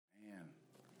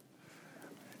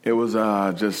It was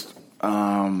just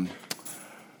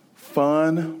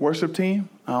fun worship team.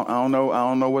 I don't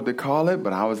know what to call it,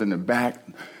 but I was in the back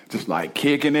just like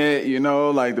kicking it,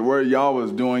 like the word y'all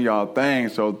was doing y'all thing.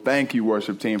 So thank you,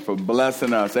 worship team, for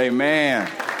blessing us. Amen.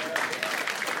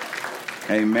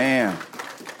 Amen.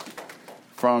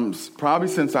 From probably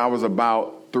since I was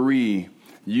about 3,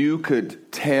 you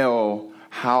could tell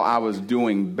how I was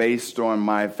doing based on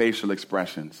my facial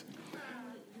expressions.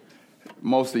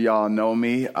 Most of y'all know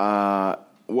me.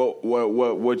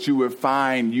 What you would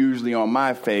find usually on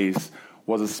my face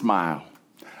was a smile.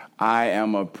 I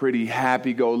am a pretty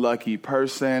happy-go-lucky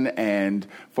person, and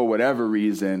for whatever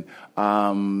reason,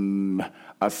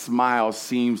 a smile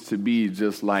seems to be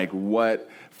just like what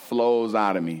flows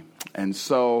out of me. And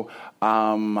so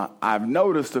I've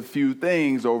noticed a few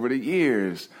things over the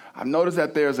years. I've noticed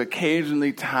that there's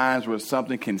occasionally times where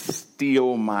something can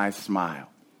steal my smile.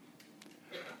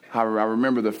 I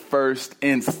remember the first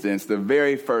instance, the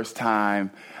very first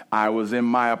time I was in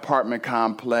my apartment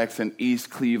complex in East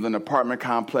Cleveland, apartment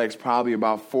complex probably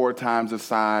about 4 times the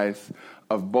size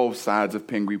of both sides of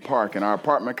Pingree Park. And our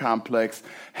apartment complex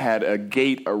had a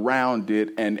gate around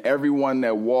it, and everyone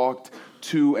that walked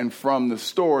to and from the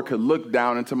store could look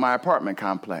down into my apartment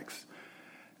complex.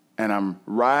 And I'm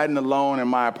riding alone in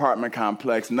my apartment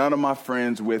complex, none of my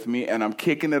friends with me, and I'm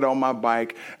kicking it on my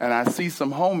bike, and I see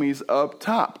some homies up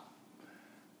top.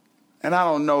 And I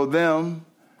don't know them,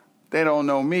 they don't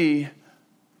know me,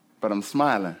 but I'm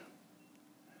smiling.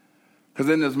 Because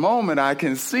in this moment, I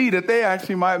can see that they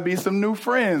actually might be some new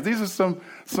friends. These are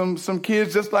some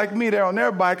kids just like me. They're on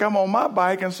their bike, I'm on my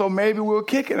bike, and so maybe we'll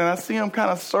kick it. And I see them kind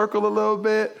of circle a little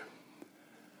bit.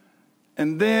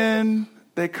 And then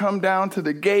they come down to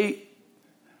the gate,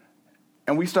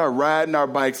 and we start riding our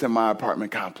bikes in my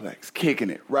apartment complex, kicking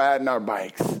it, riding our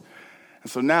bikes. And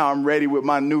so now I'm ready with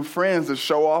my new friends to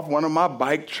show off one of my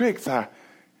bike tricks. I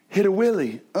hit a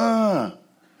wheelie, And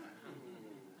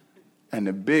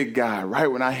the big guy, right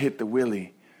when I hit the wheelie,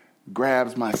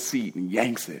 grabs my seat and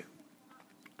yanks it.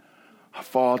 I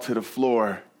fall to the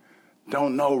floor,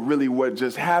 don't know really what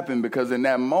just happened, because in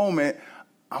that moment,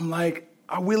 I'm like,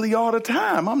 I wheelie all the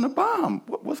time. I'm the bomb.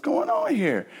 What's going on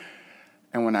here?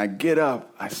 And when I get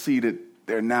up, I see that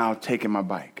they're now taking my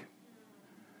bike.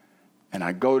 And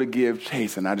I go to give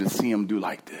chase, and I just see them do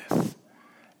like this.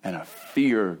 And a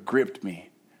fear gripped me.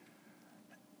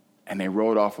 And they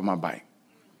rode off of my bike.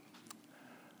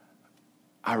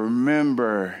 I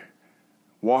remember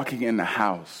walking in the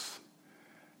house,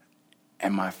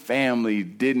 and my family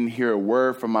didn't hear a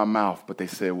word from my mouth, but they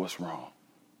said, "What's wrong?"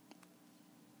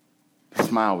 The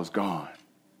smile was gone.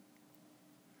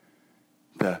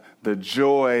 The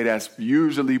joy that's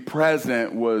usually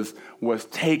present was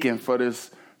taken for this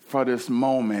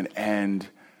moment, and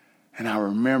I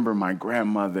remember my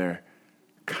grandmother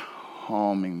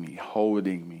calming me,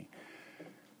 holding me,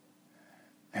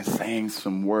 and saying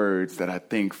some words that I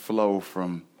think flow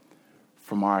from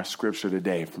our scripture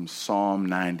today, from Psalm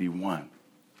 91.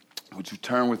 Would you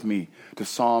turn with me to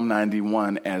Psalm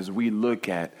 91 as we look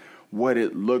at what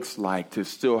it looks like to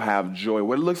still have joy,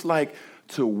 what it looks like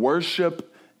to worship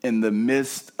in the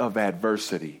midst of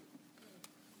adversity.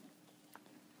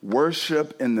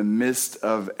 Worship in the midst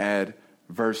of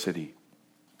adversity.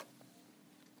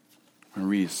 I'm going to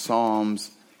read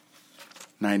Psalms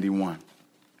 91.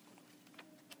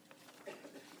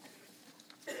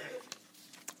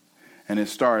 And it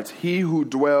starts, "He who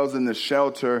dwells in the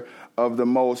shelter of the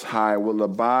Most High will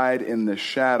abide in the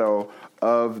shadow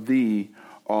of the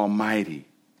Almighty."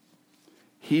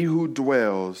 He who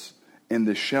dwells in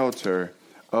the shelter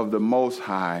of the Most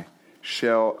High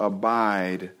shall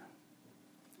abide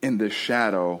in the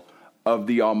shadow of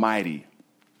the Almighty.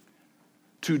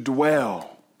 To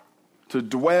dwell. To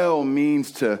dwell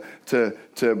means to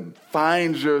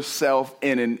find yourself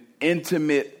in an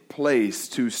intimate place,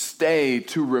 to stay,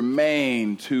 to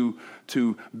remain, to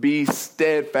be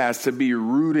steadfast, to be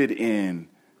rooted in,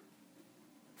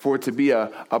 for it to be a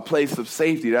place of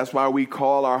safety. That's why we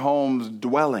call our homes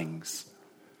dwellings.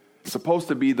 It's supposed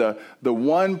to be the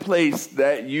one place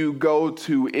that you go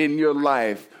to in your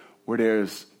life where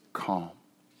there's calm,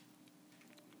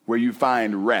 where you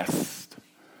find rest,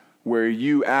 where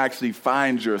you actually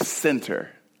find your center.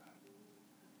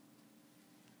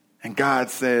 And God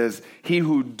says, he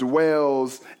who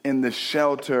dwells in the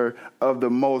shelter of the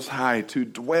Most High. To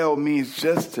dwell means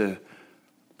just to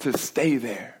stay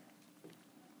there.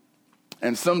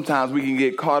 And sometimes we can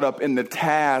get caught up in the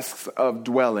tasks of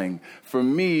dwelling. For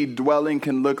me, dwelling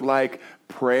can look like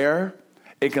prayer.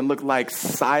 It can look like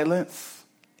silence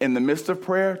in the midst of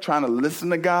prayer, trying to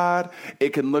listen to God.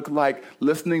 It can look like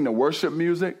listening to worship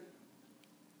music.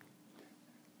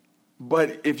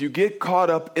 But if you get caught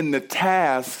up in the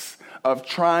tasks of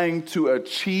trying to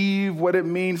achieve what it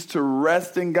means to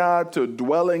rest in God, to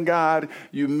dwell in God,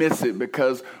 you miss it,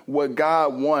 because what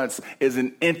God wants is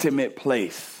an intimate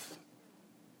place.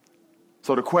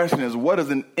 So the question is, what does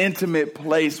an intimate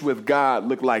place with God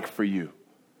look like for you?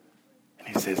 And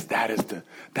he says, that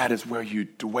is where you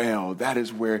dwell. That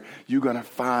is where you're going to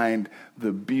find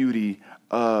the beauty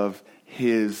of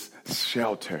his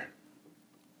shelter.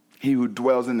 He who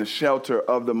dwells in the shelter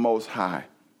of the Most High.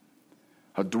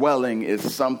 A dwelling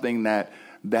is something that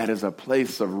is a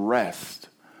place of rest,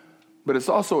 but it's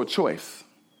also a choice.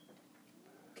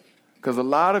 Because a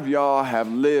lot of y'all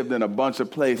have lived in a bunch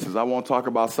of places. I won't talk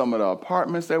about some of the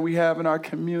apartments that we have in our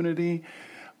community.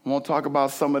 I won't talk about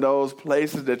some of those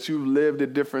places that you've lived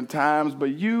at different times,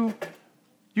 but you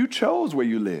chose where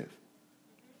you live.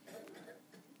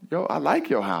 Yo, I like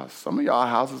your house. Some of y'all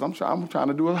houses, I'm trying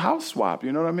to do a house swap.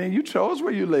 You know what I mean? You chose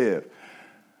where you live.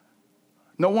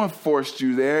 No one forced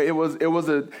you there. It was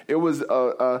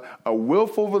a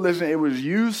willful volition. It was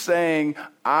you saying,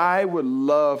 I would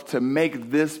love to make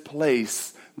this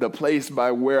place the place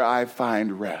by where I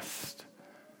find rest.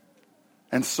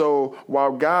 And so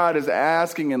while God is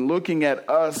asking and looking at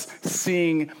us,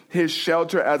 seeing his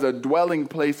shelter as a dwelling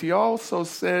place, he also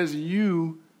says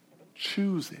you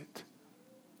choose it.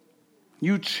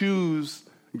 You choose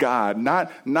God.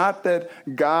 Not that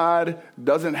God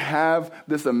doesn't have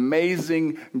this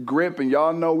amazing grip. And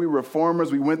y'all know we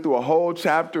reformers, we went through a whole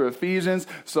chapter of Ephesians.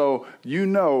 So you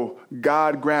know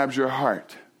God grabs your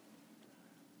heart.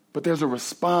 But there's a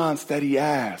response that he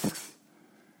asks.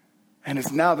 And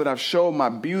it's now that I've showed my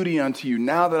beauty unto you,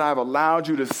 now that I've allowed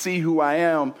you to see who I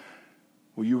am,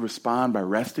 will you respond by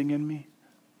resting in me?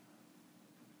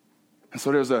 And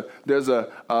so there's a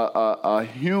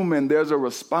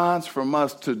response from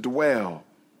us to dwell.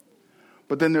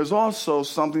 But then there's also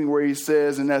something where he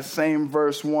says in that same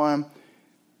verse 1,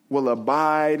 will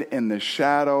abide in the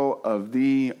shadow of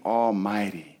the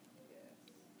Almighty.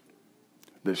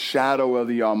 The shadow of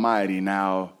the Almighty.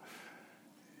 Now,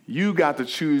 you got to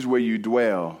choose where you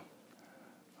dwell,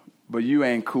 but you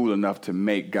ain't cool enough to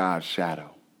make God's shadow.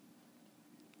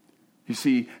 You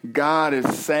see, God is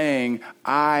saying,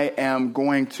 I am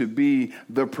going to be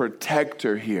the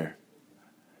protector here.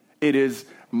 It is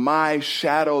my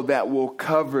shadow that will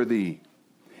cover thee.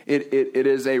 It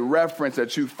is a reference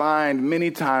that you find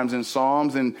many times in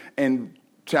Psalms and in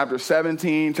chapter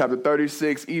 17, chapter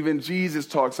 36. Even Jesus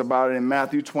talks about it in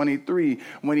Matthew 23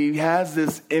 when he has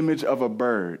this image of a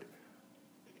bird.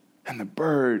 And the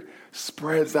bird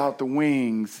spreads out the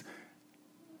wings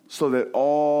so that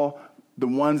all the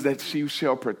ones that she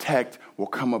shall protect will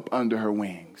come up under her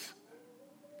wings.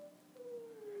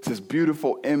 It's this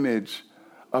beautiful image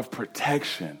of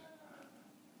protection.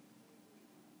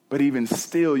 But even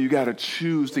still, you got to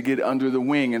choose to get under the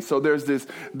wing. And so there's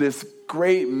this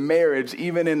great marriage,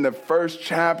 even in the first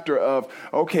chapter of,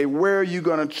 okay, where are you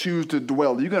going to choose to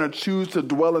dwell? Are you going to choose to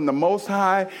dwell in the Most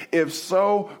High? If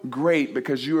so, great,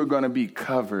 because you are going to be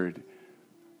covered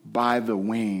by the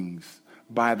wings,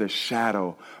 by the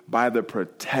shadow, by the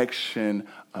protection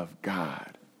of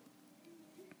God.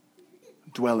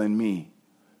 Dwell in me,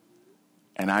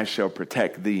 and I shall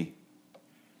protect thee.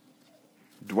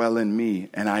 Dwell in me,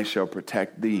 and I shall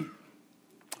protect thee.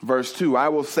 Verse 2, I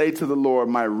will say to the Lord,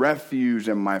 my refuge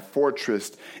and my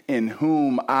fortress, in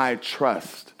whom I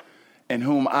trust. In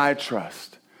whom I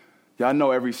trust. Y'all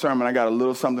know every sermon, I got a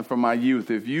little something from my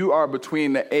youth. If you are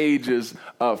between the ages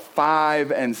of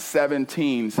 5 and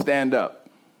 17, stand up.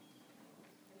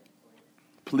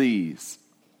 Please.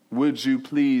 Would you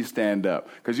please stand up?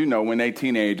 Because you know when they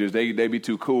teenagers, they be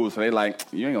too cool. So they like,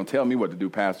 you ain't going to tell me what to do,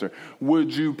 Pastor.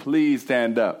 Would you please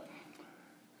stand up?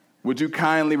 Would you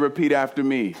kindly repeat after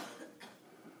me?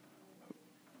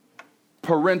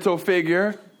 Parental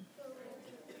figure,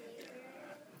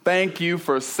 thank you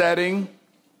for setting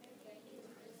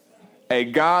a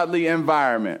godly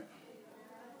environment.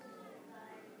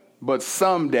 But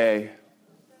someday,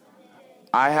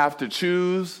 I have to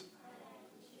choose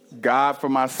God for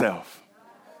myself.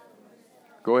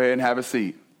 Go ahead and have a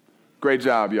seat. Great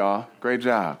job, y'all. Great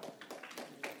job.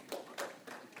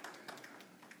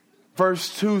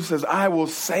 Verse 2 says, I will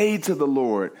say to the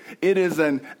Lord. It is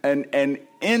an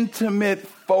intimate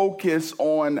focus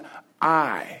on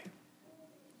I.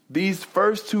 These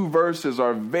first two verses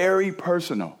are very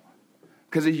personal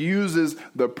because it uses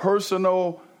the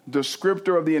personal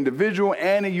descriptor of the individual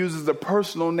and it uses the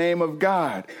personal name of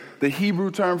God. The Hebrew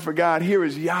term for God here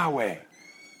is Yahweh,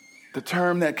 the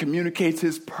term that communicates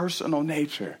his personal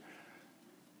nature,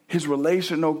 his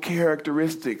relational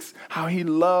characteristics, how he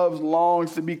loves,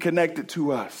 longs to be connected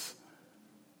to us.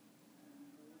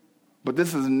 But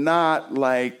this is not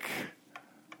like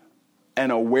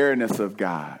an awareness of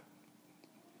God.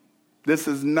 This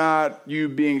is not you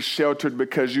being sheltered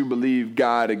because you believe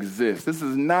God exists. This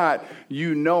is not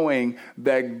you knowing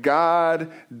that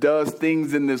God does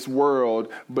things in this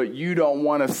world, but you don't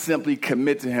want to simply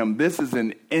commit to him. This is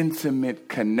an intimate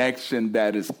connection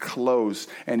that is close.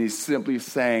 And he's simply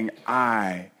saying,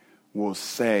 I will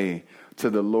say to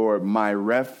the Lord, my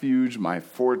refuge, my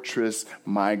fortress,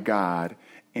 my God,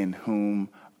 in whom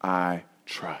I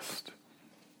trust.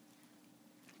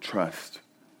 Trust.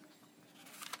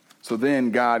 So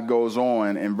then God goes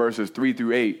on in verses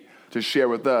 3-8 to share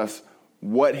with us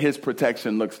what his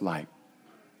protection looks like.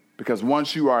 Because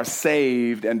once you are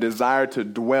saved and desire to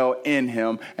dwell in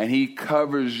him and he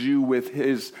covers you with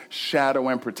his shadow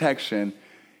and protection,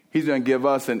 he's going to give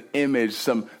us an image,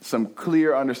 some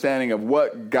clear understanding of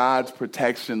what God's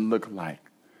protection look like.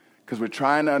 Because we're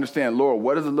trying to understand, Lord,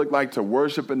 what does it look like to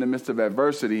worship in the midst of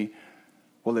adversity?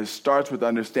 Well, it starts with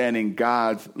understanding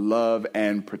God's love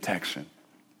and protection.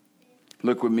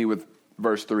 Look with me with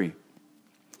verse 3.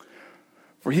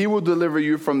 For he will deliver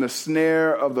you from the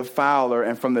snare of the fowler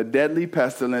and from the deadly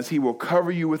pestilence. He will cover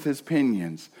you with his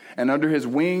pinions, and under his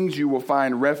wings you will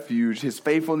find refuge. His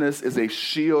faithfulness is a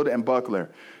shield and buckler.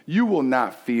 You will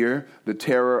not fear the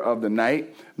terror of the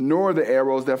night, nor the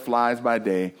arrows that flies by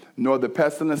day, nor the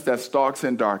pestilence that stalks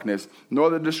in darkness, nor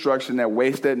the destruction that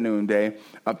wastes at noonday.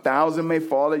 1,000 may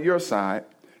fall at your side,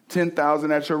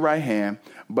 10,000 at your right hand,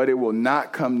 but it will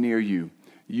not come near you.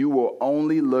 You will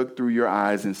only look through your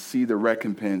eyes and see the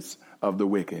recompense of the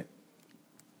wicked.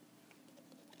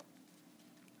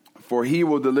 For he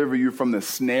will deliver you from the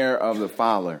snare of the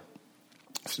fowler.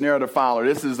 Snare of the fowler.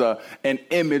 This is an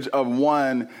image of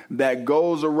one that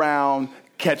goes around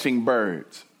catching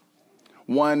birds.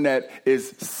 One that is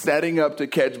setting up to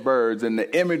catch birds. And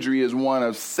the imagery is one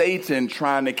of Satan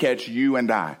trying to catch you and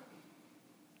I.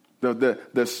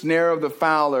 The snare of the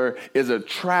fowler is a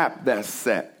trap that's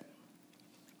set.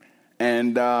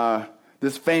 And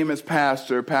this famous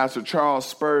pastor, Pastor Charles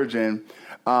Spurgeon,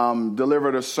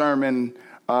 delivered a sermon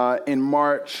in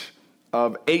March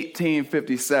of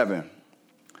 1857.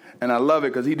 And I love it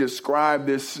because he described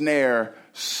this snare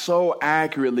so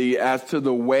accurately as to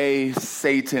the way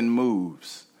Satan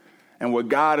moves. And what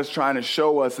God is trying to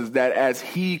show us is that as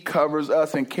he covers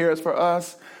us and cares for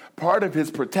us, part of his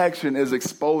protection is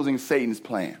exposing Satan's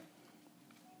plan.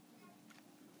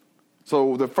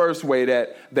 So the first way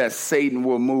that Satan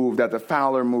will move, that the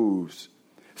fowler moves,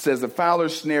 says the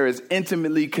fowler's snare is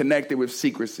intimately connected with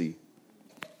secrecy.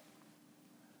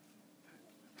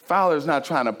 Fowler's not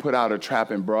trying to put out a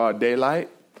trap in broad daylight.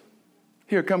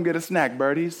 Here, come get a snack,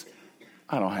 birdies.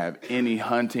 I don't have any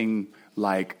hunting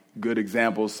like good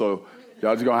examples, so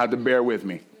y'all just gonna have to bear with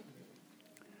me.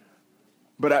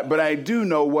 But I do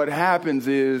know what happens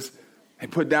is they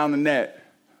put down the net,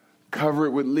 cover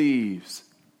it with leaves,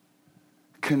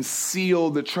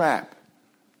 conceal the trap,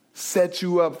 set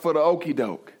you up for the okie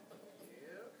doke.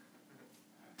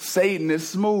 Satan is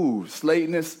smooth.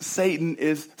 Satan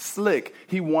is slick.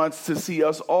 He wants to see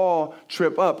us all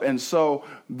trip up. And so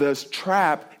this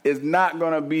trap is not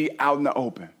going to be out in the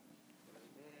open.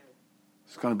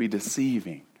 It's going to be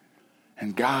deceiving.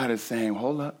 And God is saying,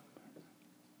 hold up,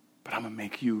 but I'm going to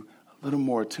make you a little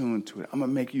more attuned to it. I'm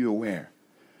going to make you aware.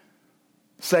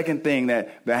 Second thing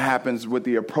that happens with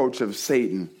the approach of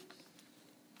Satan,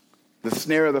 the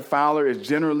snare of the fowler is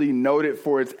generally noted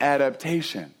for its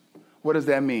adaptation. What does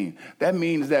that mean? That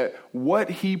means that what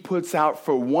he puts out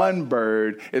for one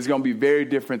bird is going to be very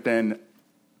different than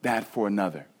that for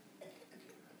another.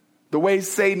 The way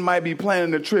Satan might be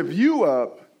planning to trip you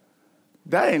up,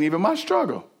 that ain't even my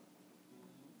struggle.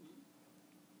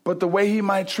 But the way he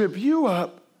might trip you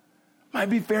up might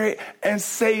be and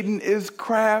Satan is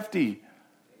crafty.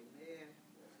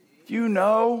 You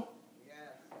know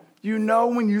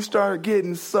when you start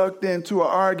getting sucked into an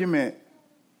argument.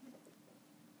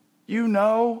 You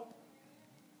know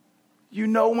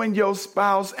when your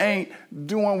spouse ain't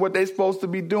doing what they supposed to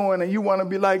be doing and you want to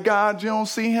be like, God, you don't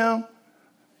see him?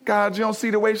 God, you don't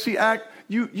see the way she act?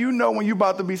 You know when you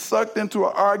about to be sucked into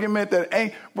an argument that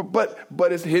ain't,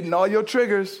 but it's hitting all your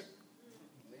triggers.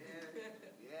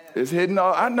 It's hitting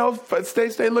all, I know,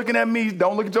 stay looking at me.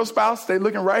 Don't look at your spouse. Stay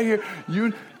looking right here.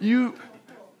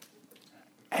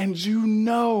 And you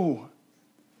know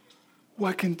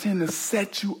what can tend to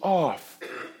set you off.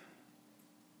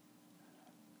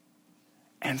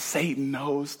 And Satan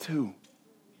knows too.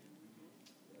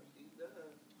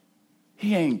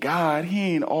 He ain't God. He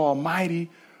ain't almighty.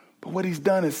 But what he's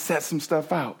done is set some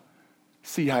stuff out.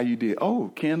 See how you did.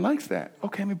 Oh, Ken likes that.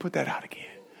 Okay, let me put that out again.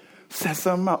 Set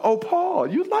something out. Oh, Paul,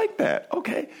 you like that.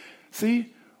 Okay.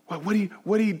 See,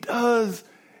 what he does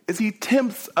is he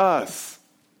tempts us.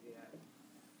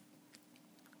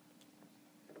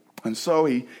 And so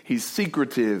he's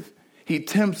secretive. He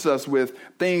tempts us with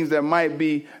things that might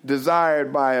be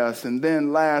desired by us. And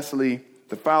then lastly,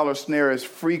 the fowler's snare is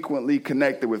frequently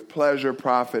connected with pleasure,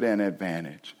 profit, and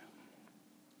advantage.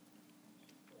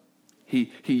 He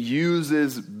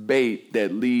uses bait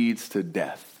that leads to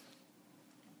death.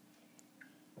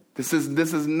 This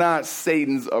is not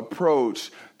Satan's approach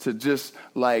to just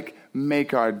like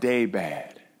make our day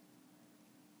bad.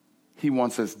 He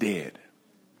wants us dead.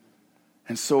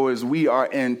 And so as we are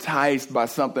enticed by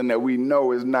something that we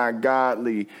know is not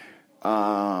godly,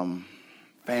 family,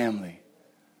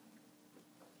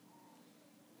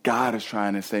 God is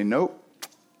trying to say, nope,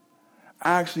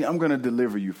 actually, I'm going to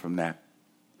deliver you from that.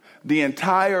 The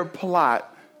entire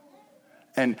plot,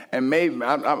 and maybe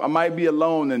I might be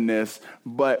alone in this,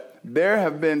 but there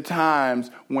have been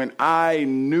times when I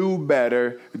knew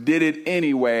better, did it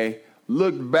anyway,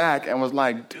 looked back and was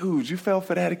like, dude, you fell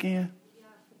for that again?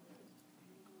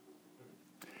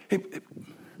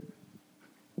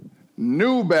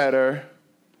 Knew better,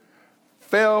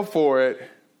 fell for it.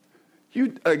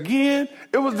 You again,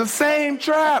 it was the same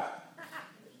trap.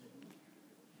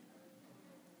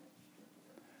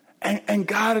 And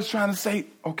God is trying to say,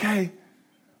 okay,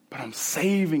 but I'm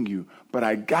saving you, but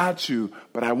I got you,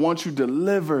 but I want you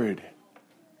delivered.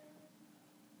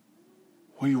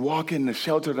 Will you walk in the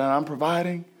shelter that I'm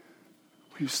providing?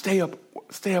 Will you stay up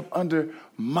under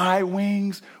my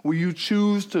wings? Will you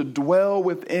choose to dwell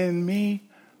within me?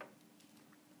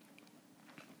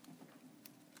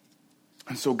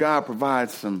 And so God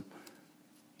provides some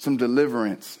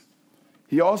deliverance.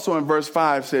 He also in verse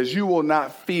 5 says, you will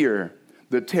not fear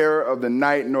the terror of the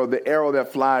night, nor the arrow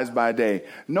that flies by day.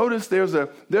 Notice there's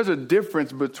a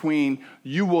difference between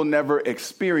you will never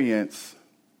experience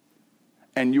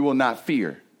and you will not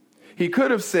fear. He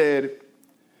could have said,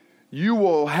 you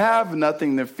will have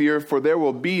nothing to fear, for there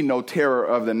will be no terror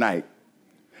of the night.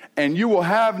 And you will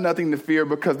have nothing to fear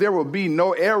because there will be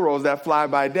no arrows that fly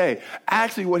by day.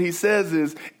 Actually, what he says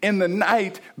is, in the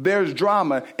night, there's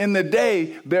drama. In the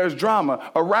day, there's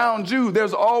drama. Around you,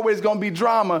 there's always going to be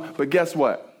drama. But guess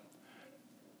what?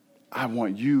 I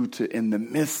want you to, in the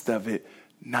midst of it,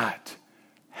 not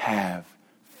have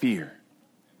fear.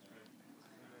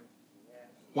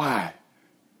 Why?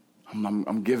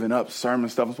 I'm giving up sermon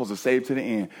stuff I'm supposed to save to the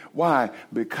end. Why?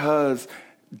 Because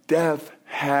death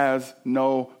has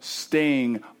no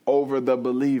sting over the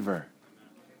believer.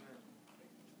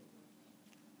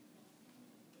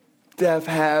 Death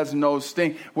has no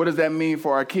sting. What does that mean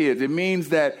for our kids? It means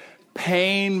that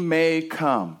pain may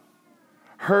come,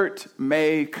 hurt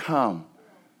may come,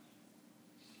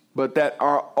 but that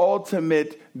our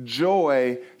ultimate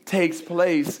joy takes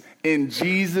place in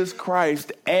Jesus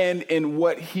Christ and in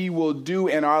what he will do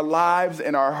in our lives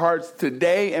and our hearts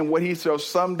today, and what he shall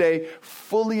someday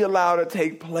fully allow to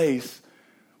take place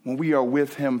when we are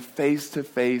with him face to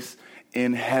face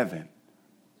in heaven.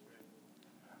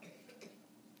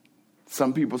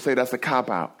 Some people say that's a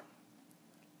cop-out.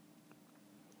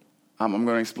 I'm going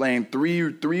to explain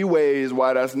three ways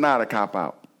why that's not a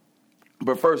cop-out.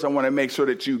 But first, I want to make sure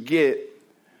that you get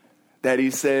that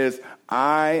he says,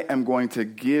 I am going to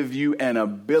give you an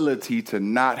ability to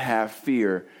not have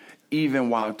fear,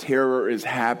 even while terror is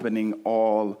happening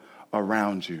all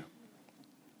around you.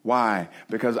 Why?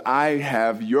 Because I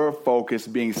have your focus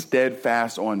being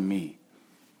steadfast on me.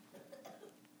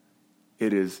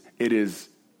 It is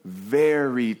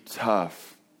very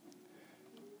tough.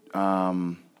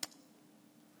 I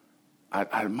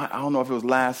don't know if it was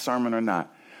last sermon or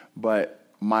not, but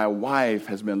my wife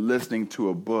has been listening to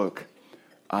a book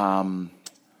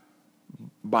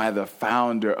by the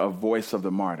founder of Voice of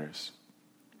the Martyrs.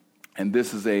 And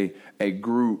this is a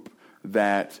group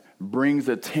that brings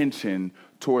attention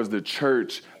towards the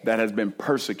church that has been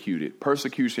persecuted.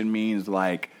 Persecution means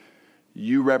like,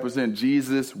 you represent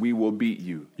Jesus, we will beat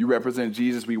you. You represent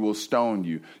Jesus, we will stone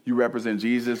you. You represent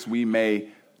Jesus, we may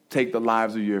take the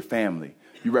lives of your family.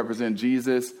 You represent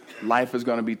Jesus, life is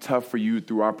going to be tough for you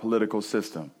through our political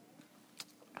system.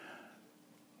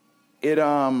 It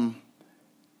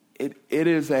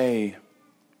is a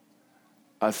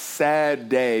sad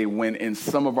day when in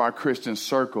some of our Christian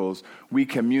circles we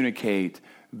communicate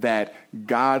that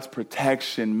God's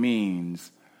protection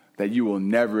means that you will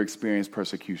never experience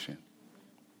persecution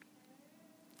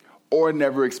or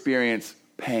never experience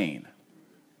pain.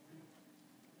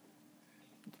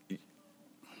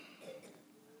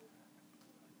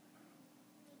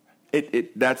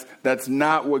 That's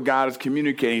not what God is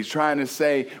communicating. He's trying to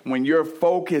say, when your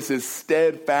focus is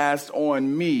steadfast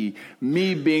on me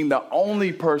being the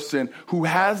only person who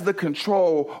has the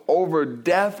control over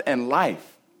death and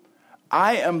life,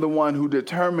 I am the one who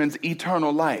determines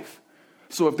eternal life.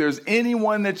 So if there's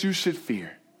anyone that you should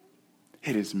fear,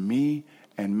 it is me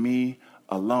and me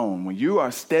alone. When you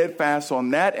are steadfast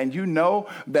on that and you know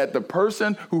that the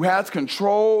person who has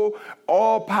control,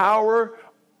 all power,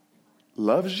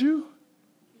 loves you,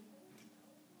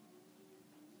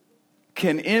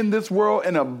 can end this world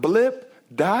in a blip,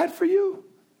 died for you,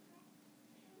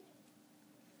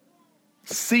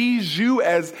 sees you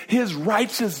as his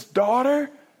righteous daughter,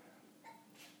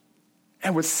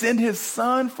 and would send his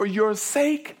son for your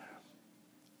sake,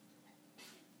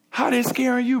 how they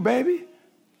scaring you, baby?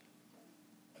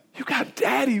 You got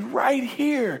daddy right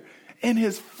here in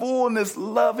his fullness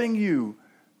loving you.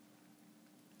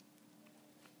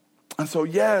 And so,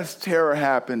 yes, terror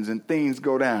happens and things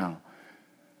go down.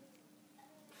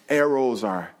 Arrows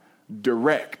are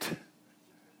direct.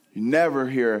 You never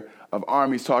hear of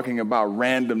armies talking about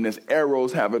randomness.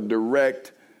 Arrows have a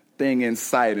direct thing in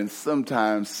sight, and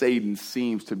sometimes Satan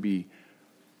seems to be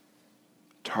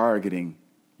targeting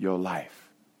your life.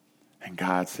 And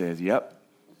God says, yep,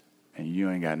 and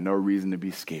you ain't got no reason to be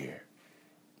scared.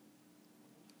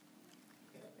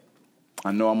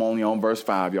 I know I'm only on verse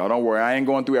 5, y'all. Don't worry, I ain't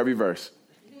going through every verse.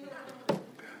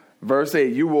 Verse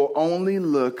 8, you will only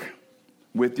look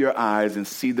with your eyes and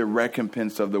see the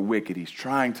recompense of the wicked. He's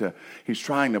trying to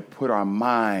put our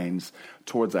minds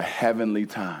towards a heavenly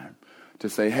time. To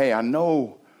say, hey, I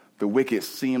know the wicked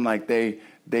seem like they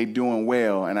doing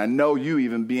well, and I know you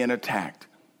even being attacked.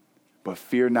 But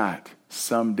fear not,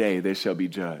 someday they shall be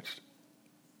judged.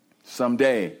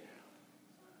 Someday,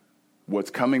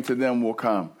 what's coming to them will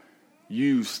come.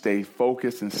 You stay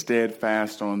focused and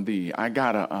steadfast on thee. I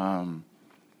got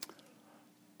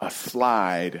a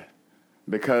slide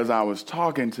because I was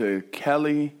talking to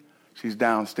Kelly. She's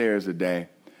downstairs today.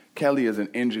 Kelly is an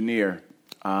engineer.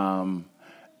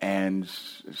 And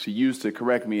she used to,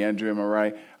 correct me, Andrew, am I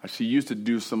right? She used to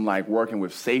do some like working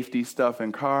with safety stuff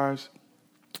in cars.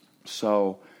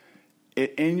 So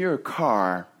in your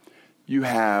car, you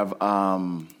have a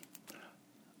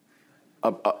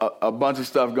bunch of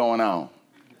stuff going on.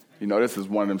 You know, this is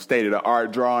one of them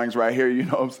state-of-the-art drawings right here. You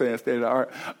know what I'm saying?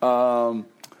 State-of-the-art.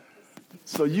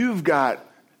 So you've got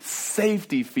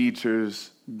safety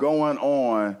features going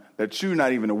on that you're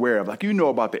not even aware of. Like, you know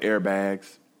about the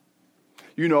airbags.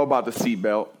 You know about the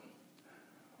seatbelt.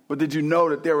 But did you know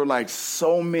that there were like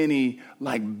so many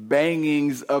like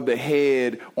bangings of the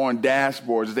head on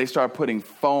dashboards as they start putting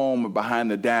foam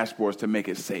behind the dashboards to make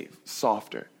it safe,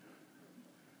 softer?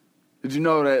 Did you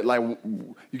know that like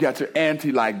you got your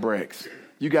anti-lock brakes?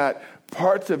 You got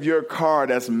parts of your car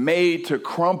that's made to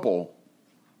crumple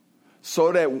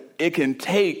so that it can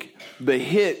take the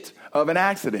hit of an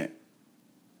accident.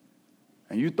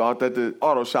 And you thought that the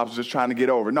auto shops were just trying to get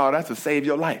over. No, that's to save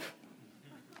your life.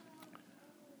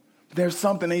 There's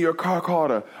something in your car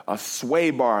called a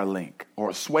sway bar link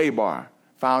or a sway bar.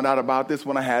 Found out about this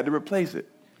when I had to replace it.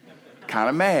 Kind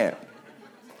of mad.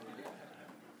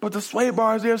 But the sway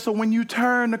bar is there so when you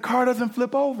turn, the car doesn't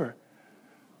flip over.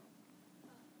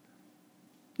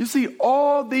 You see,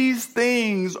 all these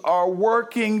things are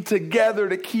working together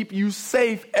to keep you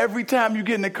safe every time you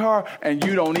get in the car and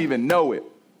you don't even know it.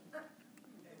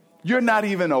 You're not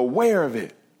even aware of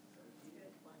it.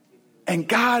 And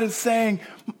God is saying,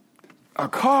 a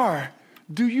car,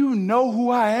 do you know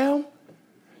who I am?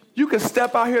 You could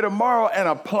step out here tomorrow and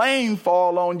a plane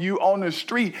fall on you on the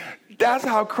street. That's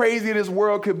how crazy this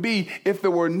world could be if it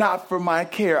were not for my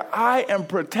care. I am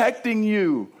protecting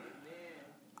you.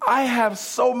 I have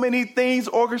so many things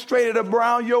orchestrated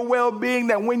around your well-being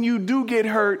that when you do get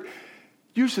hurt,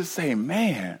 you should say,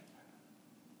 man,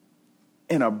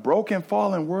 in a broken,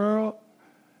 fallen world,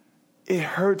 it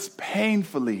hurts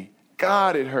painfully.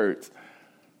 God, it hurts.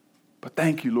 But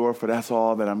thank you, Lord, for that's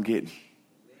all that I'm getting.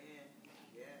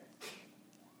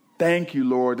 Thank you,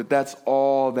 Lord, that that's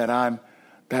all that I'm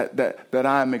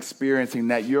experiencing,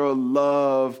 that your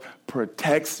love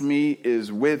protects me,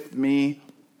 is with me.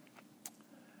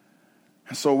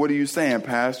 And so what are you saying,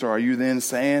 Pastor? Are you then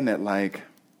saying that, like,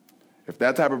 if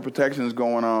that type of protection is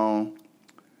going on,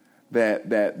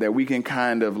 that we can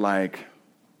kind of like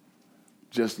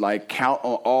just like count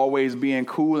on always being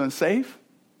cool and safe?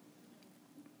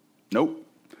 Nope,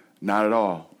 not at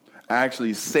all.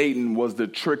 Actually, Satan was the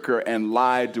tricker and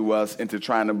lied to us into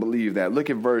trying to believe that. Look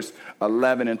at verse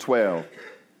 11 and 12.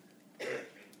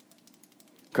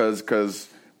 Because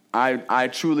I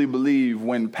truly believe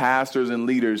when pastors and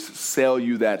leaders sell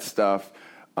you that stuff,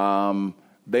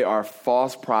 They are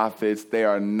false prophets. They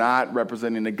are not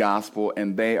representing the gospel,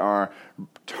 and they are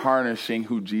tarnishing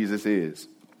who Jesus is.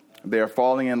 They are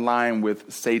falling in line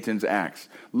with Satan's acts.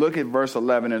 Look at verse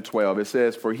 11 and 12. It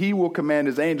says, "For he will command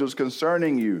his angels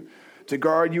concerning you to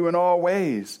guard you in all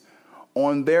ways.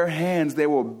 On their hands they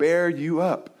will bear you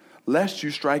up, lest you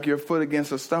strike your foot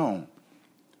against a stone."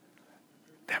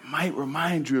 That might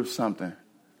remind you of something.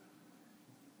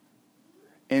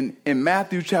 In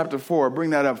Matthew chapter 4,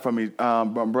 bring that up for me,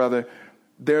 brother.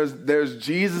 There's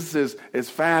Jesus is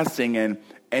fasting and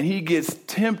he gets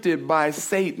tempted by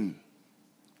Satan.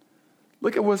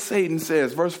 Look at what Satan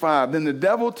says, verse 5. "Then the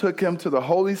devil took him to the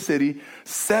holy city,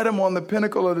 set him on the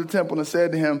pinnacle of the temple, and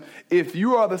said to him, 'If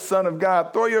you are the Son of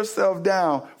God, throw yourself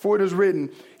down, for it is written,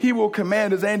 he will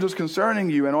command his angels concerning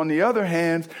you, and on the other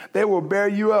hand, they will bear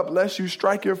you up, lest you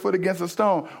strike your foot against a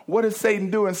stone.'" What is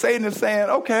Satan doing? Satan is saying,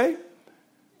 okay,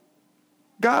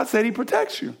 God said he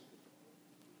protects you.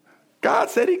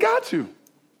 God said he got you.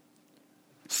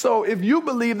 So if you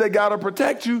believe that God will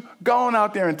protect you, go on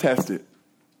out there and test it.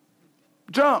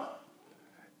 Jump.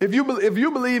 If you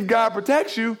believe God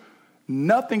protects you,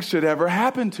 nothing should ever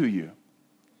happen to you.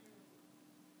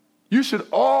 You should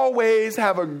always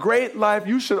have a great life.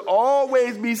 You should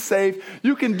always be safe.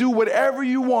 You can do whatever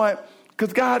you want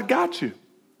because God got you.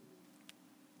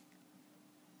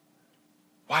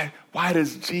 Why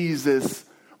does Jesus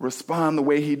respond the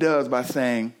way he does by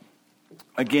saying,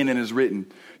 again, it is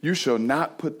written, "You shall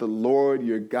not put the Lord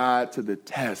your God to the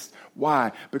test"?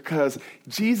 Why? Because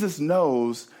Jesus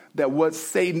knows that what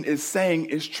Satan is saying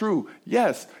is true.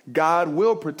 Yes, God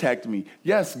will protect me.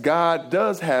 Yes, God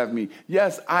does have me.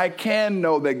 Yes, I can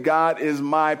know that God is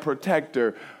my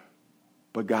protector.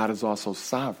 But God is also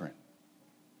sovereign.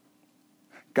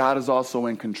 God is also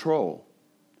in control.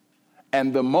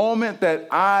 And the moment that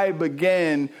I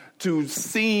begin to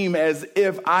seem as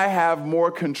if I have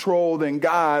more control than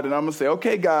God, and I'm going to say,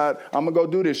 okay, God, I'm going to go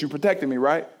do this. You protected me,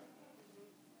 right?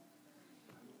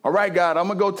 All right, God, I'm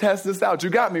going to go test this out. You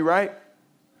got me, right?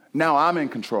 Now I'm in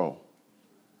control.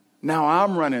 Now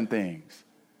I'm running things.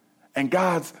 And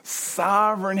God's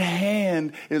sovereign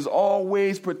hand is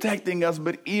always protecting us.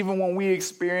 But even when we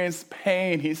experience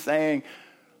pain, he's saying,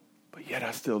 but yet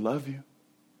I still love you.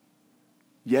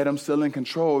 Yet I'm still in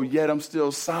control. Yet I'm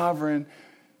still sovereign.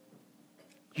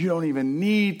 You don't even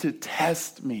need to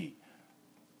test me.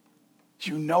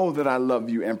 You know that I love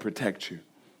you and protect you.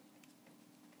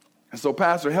 And so,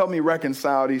 Pastor, help me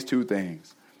reconcile these two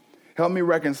things. Help me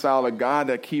reconcile a God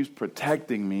that keeps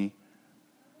protecting me,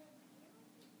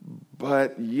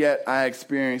 but yet I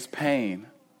experience pain.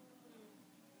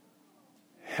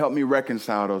 Help me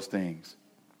reconcile those things.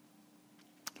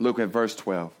 Look at verse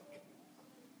 12.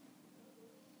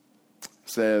 It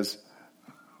says,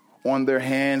 "On their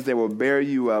hands they will bear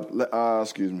you up."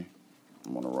 Excuse me.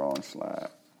 I'm on the wrong slide.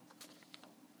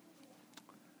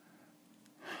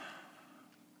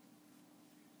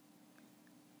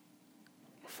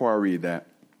 Before I read that,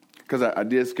 because I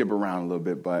did skip around a little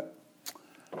bit, but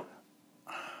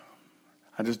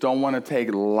I just don't want to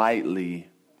take lightly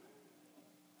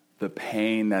the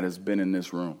pain that has been in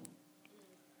this room.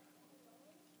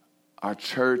 Our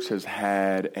church has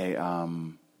had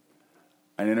an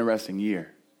interesting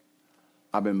year.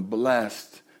 I've been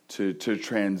blessed to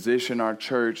transition our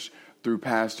church through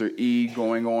Pastor E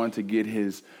going on to get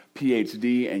his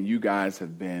PhD, and you guys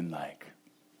have been like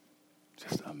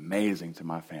just amazing to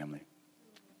my family.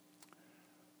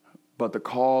 But the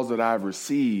calls that I've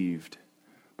received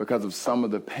because of some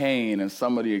of the pain and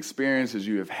some of the experiences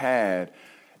you have had,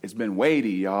 it's been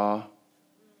weighty, y'all.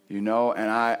 You know,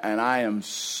 and I am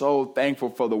so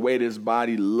thankful for the way this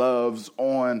body loves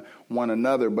on one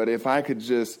another. But if I could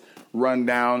just run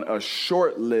down a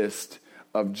short list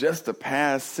of just the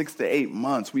past 6 to 8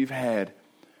 months, we've had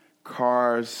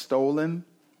cars stolen,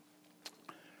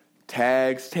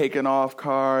 tags taken off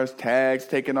cars, tags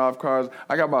taken off cars.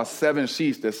 I got about 7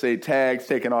 sheets that say tags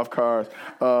taken off cars.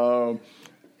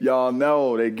 Y'all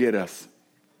know they get us.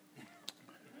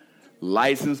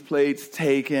 License plates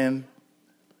taken,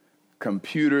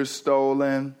 computers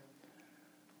stolen,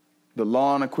 the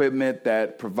lawn equipment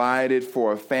that provided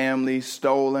for a family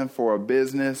stolen for a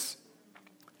business,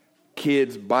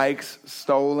 kids' bikes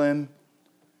stolen,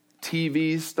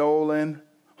 TVs stolen,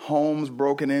 homes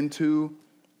broken into,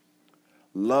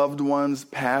 loved ones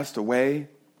passed away.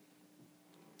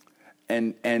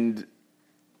 And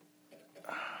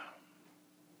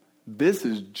this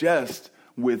is just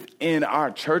within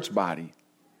our church body.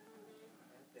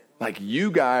 Like, you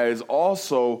guys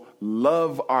also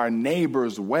love our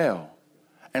neighbors well.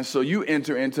 And so you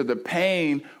enter into the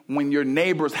pain when your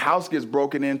neighbor's house gets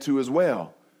broken into as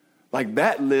well. Like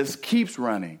that list keeps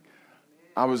running.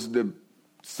 The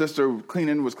sister was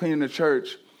cleaning the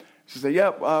church. She said,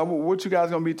 yep, what you guys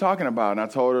going to be talking about? And I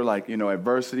told her, like,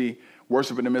 adversity,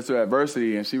 worship in the midst of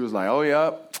adversity. And she was like, oh,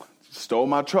 yeah, stole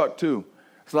my truck too.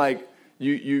 It's like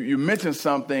you mentioned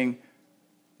something.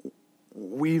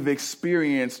 We've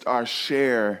experienced our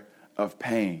share of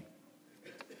pain.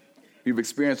 We've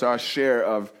experienced our share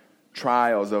of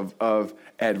trials, of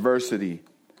adversity.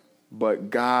 But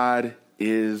God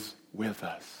is with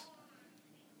us.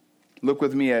 Look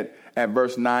with me at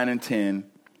verse 9 and 10,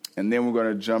 and then we're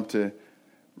going to jump to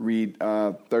read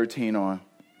 13 on.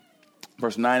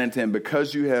 Verse 9 and 10,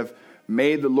 because you have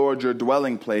made the Lord your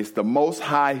dwelling place, the Most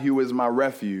High who is my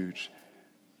refuge,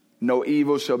 no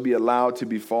evil shall be allowed to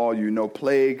befall you, no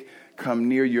plague come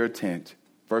near your tent.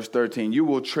 Verse 13, you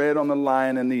will tread on the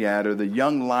lion and the adder, the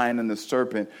young lion and the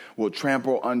serpent will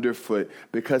trample underfoot,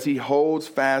 because he holds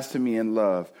fast to me in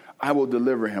love. I will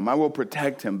deliver him. I will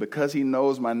protect him because he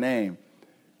knows my name.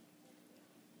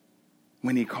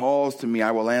 When he calls to me,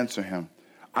 I will answer him.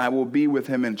 I will be with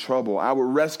him in trouble. I will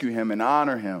rescue him and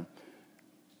honor him.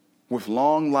 With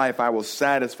long life, I will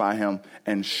satisfy him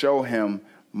and show him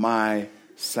my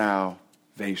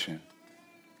salvation.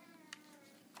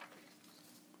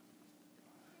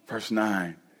 Verse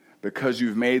 9, because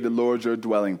you've made the Lord your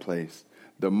dwelling place,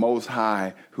 the Most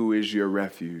High, who is your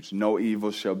refuge. No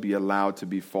evil shall be allowed to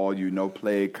befall you. No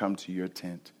plague come to your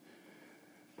tent.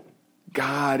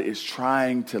 God is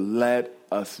trying to let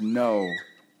us know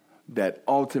that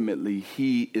ultimately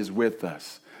he is with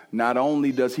us. Not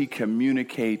only does he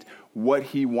communicate what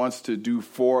he wants to do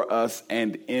for us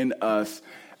and in us,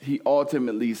 he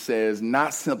ultimately says,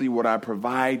 not simply what I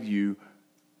provide you,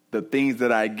 the things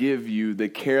that I give you, the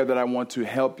care that I want to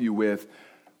help you with,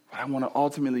 what I want to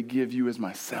ultimately give you is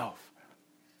myself.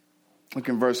 Look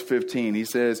in verse 15. He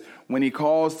says, when he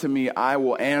calls to me, I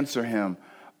will answer him.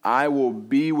 I will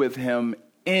be with him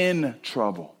in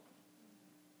trouble.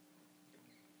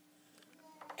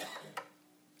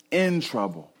 In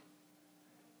trouble.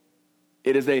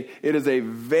 It is a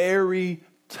very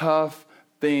tough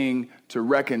thing to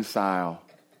reconcile,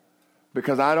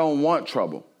 because I don't want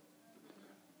trouble.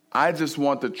 I just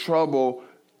want the trouble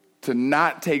to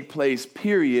not take place,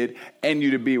 period, and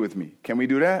you to be with me. Can we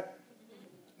do that?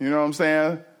 You know what I'm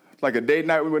saying? Like a date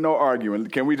night with no arguing.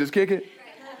 Can we just kick it?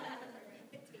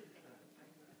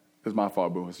 It's my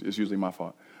fault, boo. It's usually my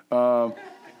fault. But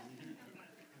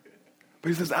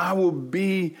he says, I will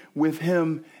be with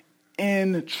him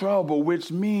in trouble,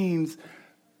 which means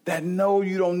that no,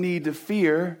 you don't need to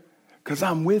fear, because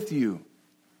I'm with you.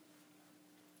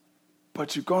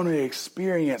 But you're going to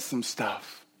experience some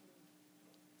stuff.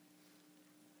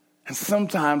 And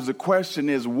sometimes the question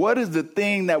is, what is the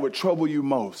thing that would trouble you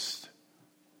most?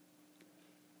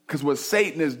 Because what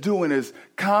Satan is doing is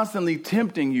constantly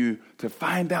tempting you to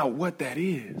find out what that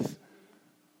is.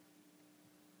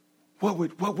 What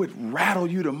would rattle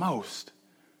you the most?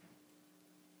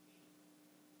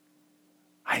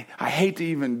 I hate to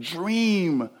even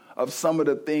dream of some of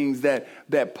the things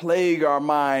that plague our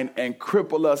mind and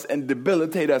cripple us and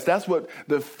debilitate us. That's what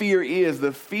the fear is.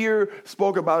 The fear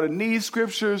spoke about in these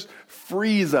scriptures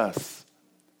frees us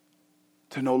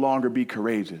to no longer be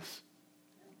courageous,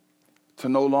 to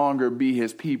no longer be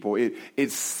his people.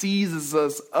 It seizes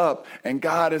us up, and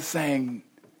God is saying,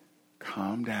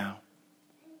 calm down.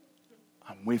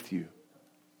 I'm with you.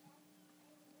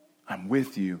 I'm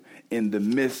with you in the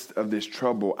midst of this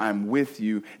trouble. I'm with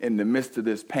you in the midst of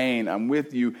this pain. I'm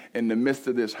with you in the midst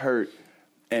of this hurt.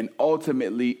 And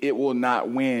ultimately, it will not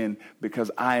win,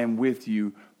 because I am with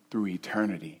you through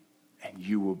eternity, and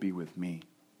you will be with me.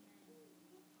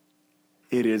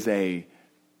 It is a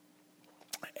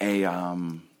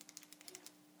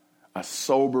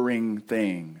sobering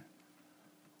thing.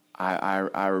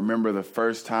 I remember the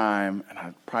first time, and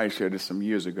I probably shared this some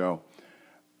years ago,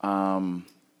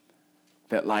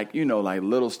 that like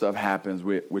little stuff happens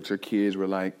with your kids where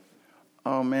like,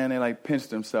 oh man, they like pinch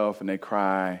themselves and they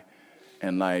cry,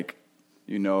 and they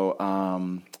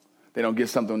don't get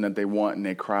something that they want and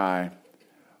they cry.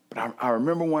 But I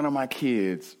remember one of my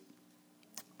kids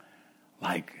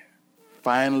like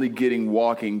finally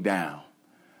walking down,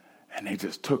 and they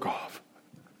just took off.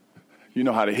 You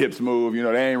know how the hips move,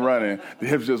 they ain't running. The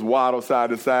hips just waddle side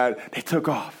to side. They took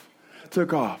off.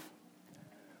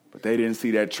 But they didn't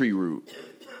see that tree root.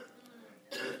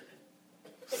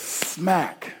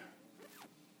 Smack.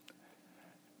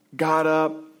 Got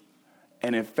up,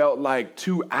 and it felt like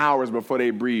 2 hours before they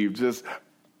breathed. Just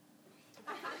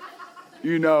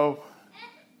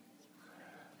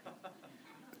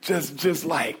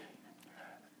like.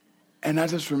 And I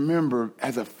just remember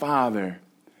as a father,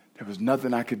 There was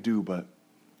nothing I could do but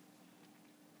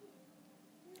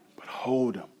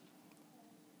hold him.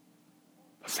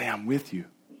 But say, I'm with you.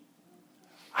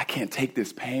 I can't take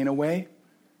this pain away.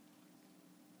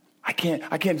 I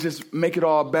can't just make it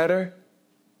all better.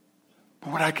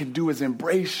 But what I can do is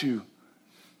embrace you.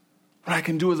 What I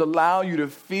can do is allow you to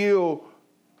feel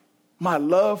my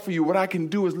love for you. What I can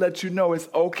do is let you know it's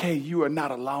okay. You are not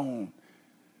alone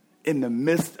in the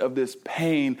midst of this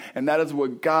pain. And that is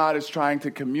what God is trying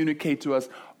to communicate to us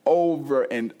over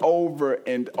and over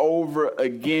and over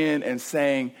again, and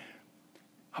saying,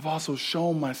 I've also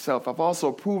shown myself. I've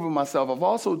also proven myself. I've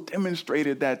also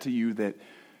demonstrated that to you, that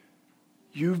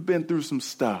you've been through some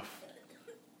stuff.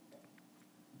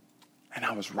 And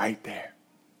I was right there.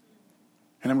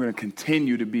 And I'm going to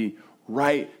continue to be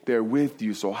right there with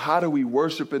you. So how do we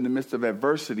worship in the midst of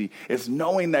adversity? It's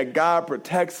knowing that God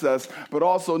protects us, but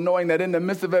also knowing that in the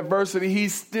midst of adversity,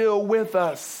 he's still with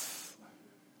us.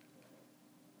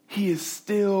 He is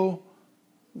still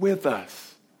with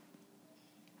us.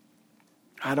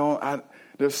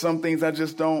 There's some things I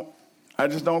just don't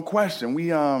question. We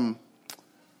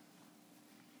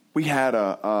had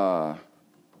a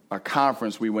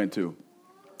conference we went to.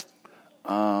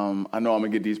 I know I'm gonna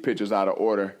get these pictures out of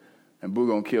order, and Boo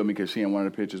gonna kill me because she ain't one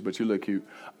of the pictures, but you look cute.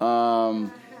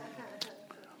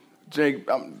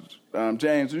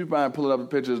 James, would you mind pulling up the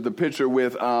pictures? The picture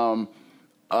with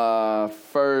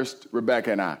first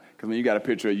Rebecca and I, because when you got a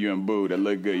picture of you and Boo that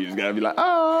look good, you just gotta be like,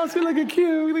 oh, she looking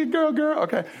cute, girl.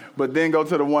 Okay, but then go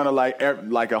to the one of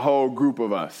like a whole group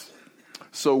of us.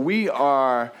 So we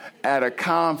are at a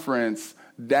conference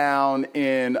down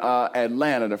in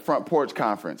Atlanta, the Front Porch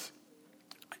Conference.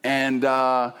 And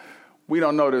we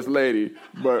don't know this lady,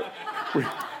 but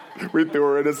we threw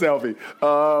her in a selfie.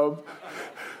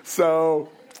 So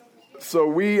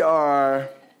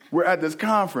we're at this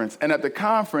conference. And at the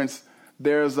conference,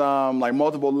 there's like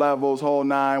multiple levels, whole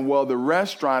nine. Well, the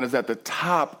restaurant is at the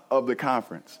top of the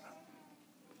conference.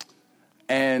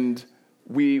 And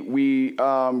we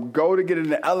go to get in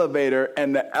the elevator,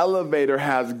 and the elevator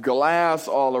has glass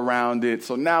all around it.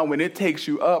 So now when it takes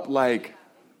you up, like,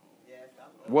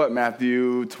 what,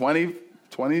 Matthew, 20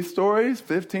 stories,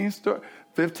 15,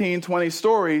 20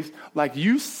 stories, like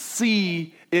you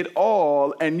see it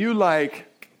all, and you like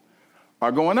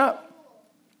are going up.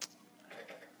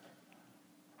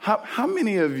 How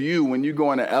many of you, when you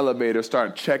go in the elevator,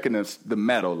 start checking the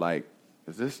metal, like,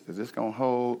 is this going to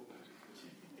hold?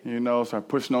 You know, start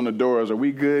pushing on the doors. Are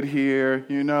we good here?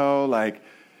 You know, like,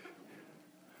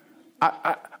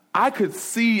 I could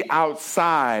see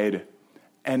outside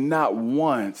and not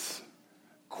once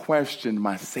questioned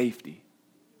my safety.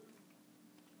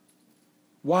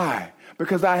 Why?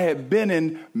 Because I had been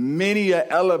in many an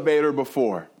elevator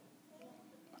before.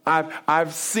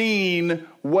 I've seen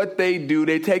what they do.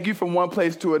 They take you from one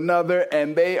place to another,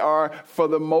 and they are, for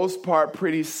the most part,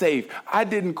 pretty safe. I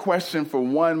didn't question for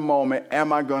one moment,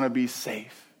 am I going to be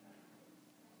safe?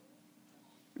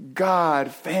 God,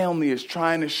 family, is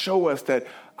trying to show us that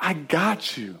I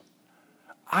got you.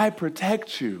 I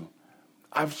protect you.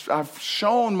 I've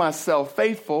shown myself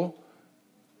faithful.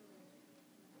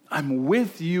 I'm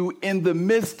with you in the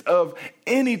midst of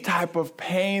any type of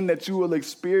pain that you will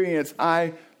experience.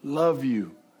 I love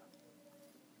you.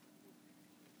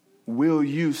 Will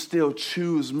you still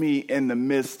choose me in the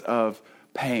midst of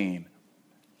pain?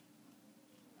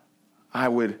 I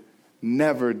would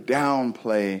never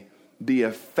downplay the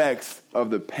effects of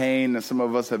the pain that some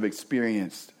of us have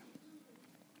experienced.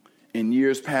 In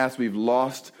years past, we've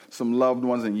lost some loved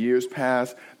ones. In years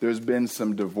past, there's been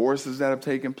some divorces that have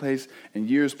taken place. In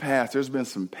years past, there's been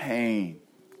some pain.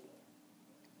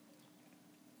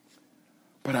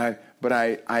 But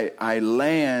I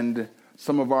land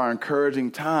some of our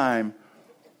encouraging time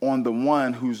on the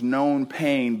one who's known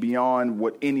pain beyond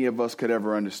what any of us could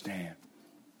ever understand.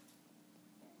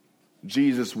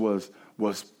 Jesus was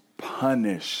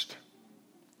punished,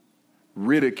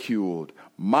 ridiculed,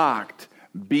 mocked,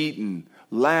 beaten,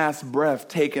 last breath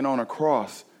taken on a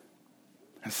cross.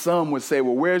 And some would say,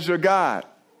 well, where's your God?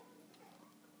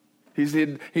 He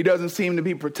doesn't seem to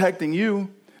be protecting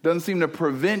you, doesn't seem to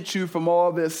prevent you from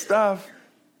all this stuff.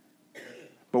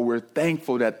 But we're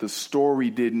thankful that the story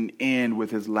didn't end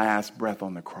with his last breath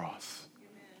on the cross.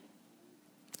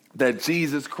 That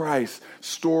Jesus Christ's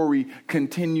story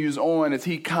continues on as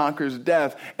he conquers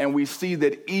death. And we see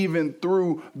that even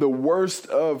through the worst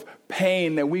of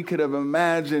pain that we could have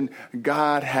imagined,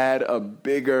 God had a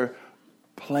bigger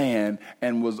plan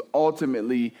and was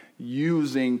ultimately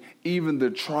using even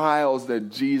the trials that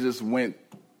Jesus went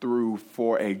through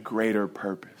for a greater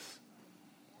purpose.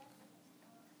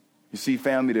 You see,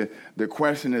 family, the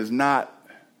question is not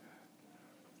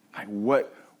Like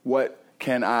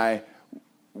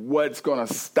what's going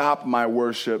to stop my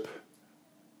worship?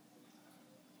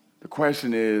 The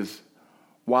question is,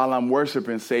 while I'm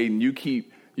worshiping Satan, you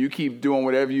keep doing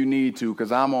whatever you need to,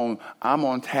 because I'm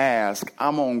on task,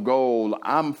 I'm on goal,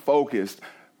 I'm focused.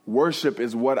 Worship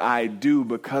is what I do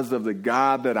because of the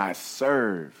God that I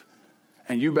serve.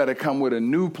 And you better come with a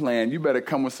new plan. You better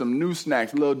come with some new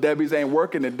snacks. Little Debbie's ain't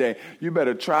working today. You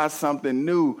better try something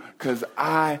new, because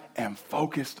I am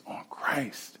focused on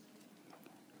Christ.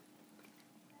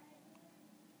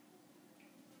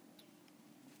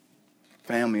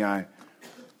 Family,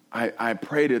 I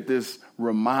pray that this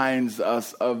reminds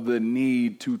us of the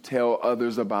need to tell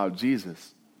others about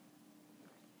Jesus.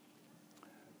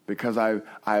 Because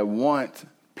I want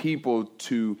people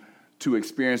to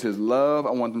experience his love.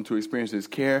 I want them to experience his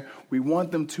care. We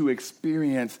want them to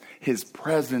experience his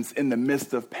presence in the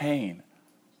midst of pain.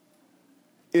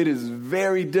 It is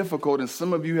very difficult, and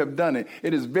some of you have done it.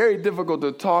 It is very difficult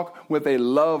to talk with a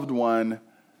loved one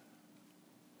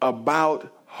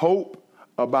about hope,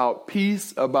 about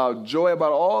peace, about joy,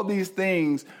 about all these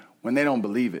things when they don't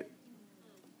believe it.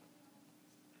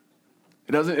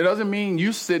 It doesn't mean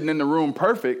you sitting in the room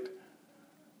perfect,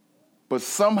 but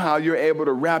somehow you're able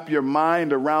to wrap your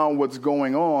mind around what's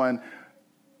going on.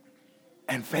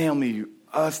 And family,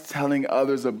 us telling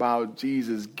others about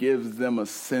Jesus gives them a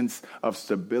sense of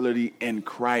stability in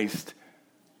Christ,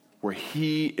 where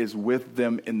he is with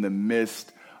them in the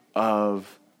midst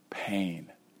of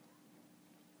pain.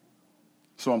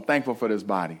 So I'm thankful for this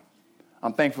body.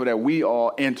 I'm thankful that we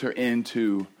all enter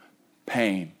into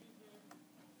pain.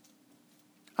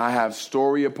 I have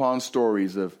story upon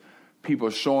stories of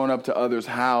people showing up to others'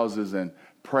 houses and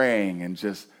praying and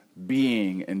just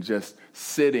being and just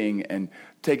sitting and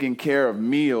taking care of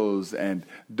meals and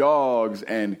dogs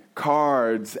and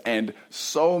cards and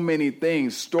so many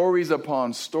things, stories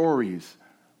upon stories.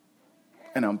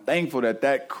 And I'm thankful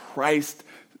that Christ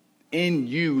in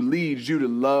you leads you to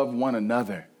love one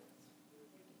another.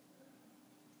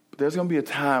 But there's going to be a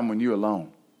time when you're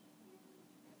alone.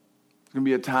 There's going to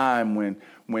be a time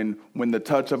when the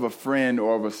touch of a friend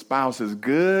or of a spouse is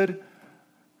good,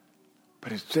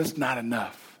 but it's just not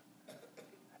enough.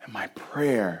 And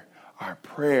our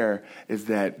prayer is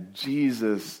that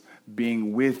Jesus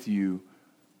being with you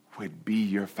would be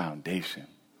your foundation.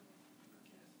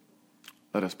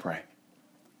 Let us pray.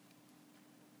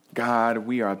 God,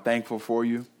 we are thankful for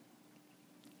you.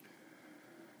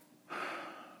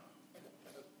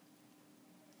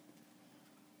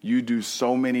 You do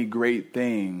so many great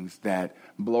things that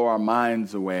blow our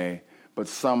minds away, but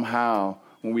somehow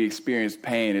when we experience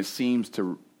pain, it seems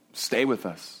to stay with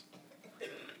us.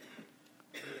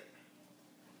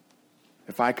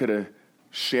 If I could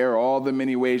share all the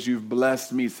many ways you've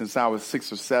blessed me since I was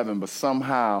 6 or 7, but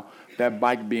somehow that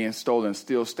bike being stolen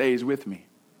still stays with me.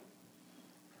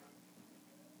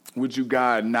 Would you,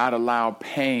 God, not allow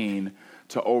pain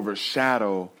to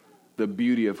overshadow the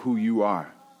beauty of who you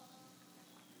are?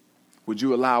 Would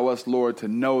you allow us, Lord, to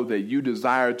know that you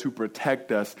desire to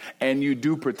protect us, and you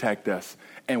do protect us,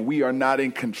 and we are not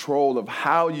in control of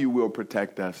how you will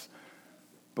protect us.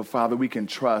 But, Father, we can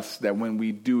trust that when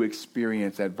we do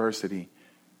experience adversity,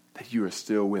 that you are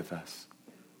still with us.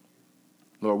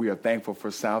 Lord, we are thankful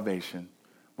for salvation,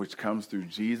 which comes through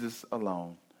Jesus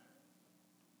alone.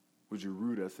 Would you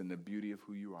root us in the beauty of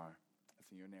who you are?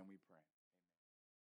 It's in your name we pray.